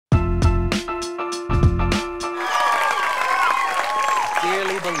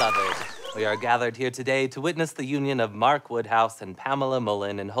beloved, we are gathered here today to witness the union of Mark Woodhouse and Pamela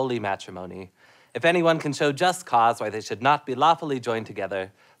Mullen in holy matrimony. If anyone can show just cause why they should not be lawfully joined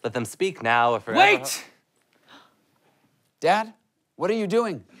together, let them speak now or forever. Wait! Dad, what are you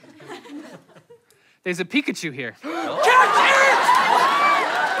doing? There's a Pikachu here.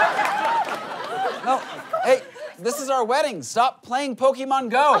 No, hey, this is our wedding. Stop playing Pokémon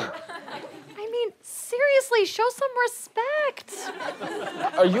Go. I mean, seriously, show some respect.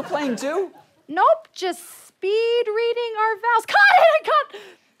 Are you playing too? Nope, just speed reading our vows.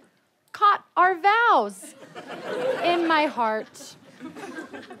 Caught our vows in my heart.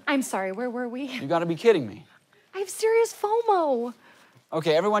 I'm sorry, where were we? You gotta be kidding me. I have serious FOMO.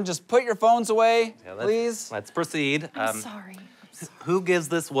 Okay, everyone just put your phones away, please. Let's proceed. I'm sorry. Who gives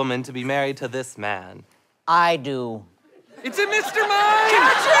this woman to be married to this man? I do. It's a Mr. Mime!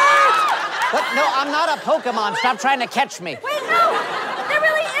 Catch it! What? No, I'm not a Pokemon. Stop trying to catch me. Wait, no! There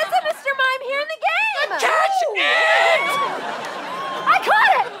really is a Mr. Mime here in the game! Catch it! I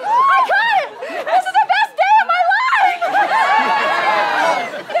caught it! I caught it! This is the best day of my life!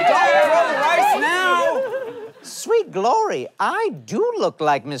 Don't throw the rice now! Sweet glory, I do look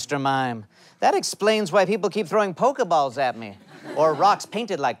like Mr. Mime. That explains why people keep throwing Pokeballs at me. Or rocks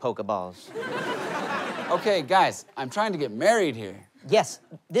painted like Pokeballs. Okay, guys, I'm trying to get married here. Yes,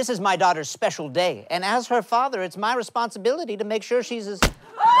 this is my daughter's special day. And as her father, it's my responsibility to make sure she's as... I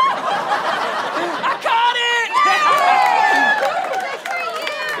caught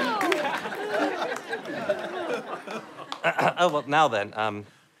it! Oh, well, now then,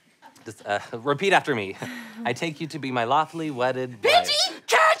 just repeat after me. I take you to be my lawfully wedded wife. Pidgey!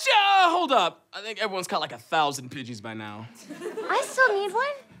 Catch! Hold up. I think everyone's caught like 1,000 Pidgeys by now. I still need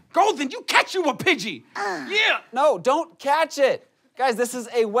one? Go, then you catch you a Pidgey! Yeah! No, don't catch it. Guys, this is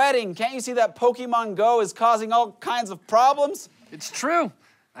a wedding. Can't you see that Pokémon Go is causing all kinds of problems? It's true.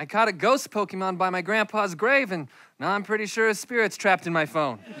 I caught a ghost Pokemon by my grandpa's grave, and now I'm pretty sure his spirit's trapped in my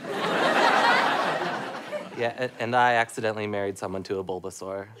phone. Yeah, and I accidentally married someone to a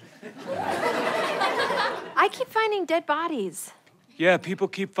Bulbasaur. I keep finding dead bodies. Yeah, people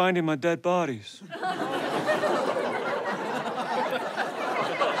keep finding my dead bodies.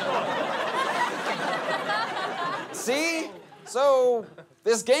 See? So,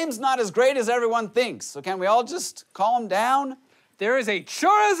 this game's not as great as everyone thinks. So can we all just calm down? There is a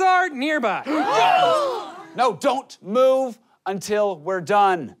Charizard nearby. No, don't move until we're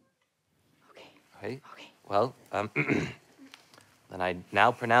done. Okay. Well, then I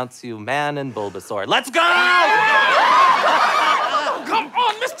now pronounce you man and Bulbasaur. Let's go! Come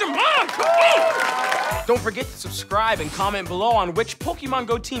on, Mr. Mime, come on! Don't forget to subscribe and comment below on which Pokemon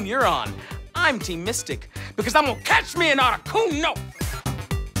Go team you're on. I'm Team Mystic, because I'm gonna catch me an Articuno.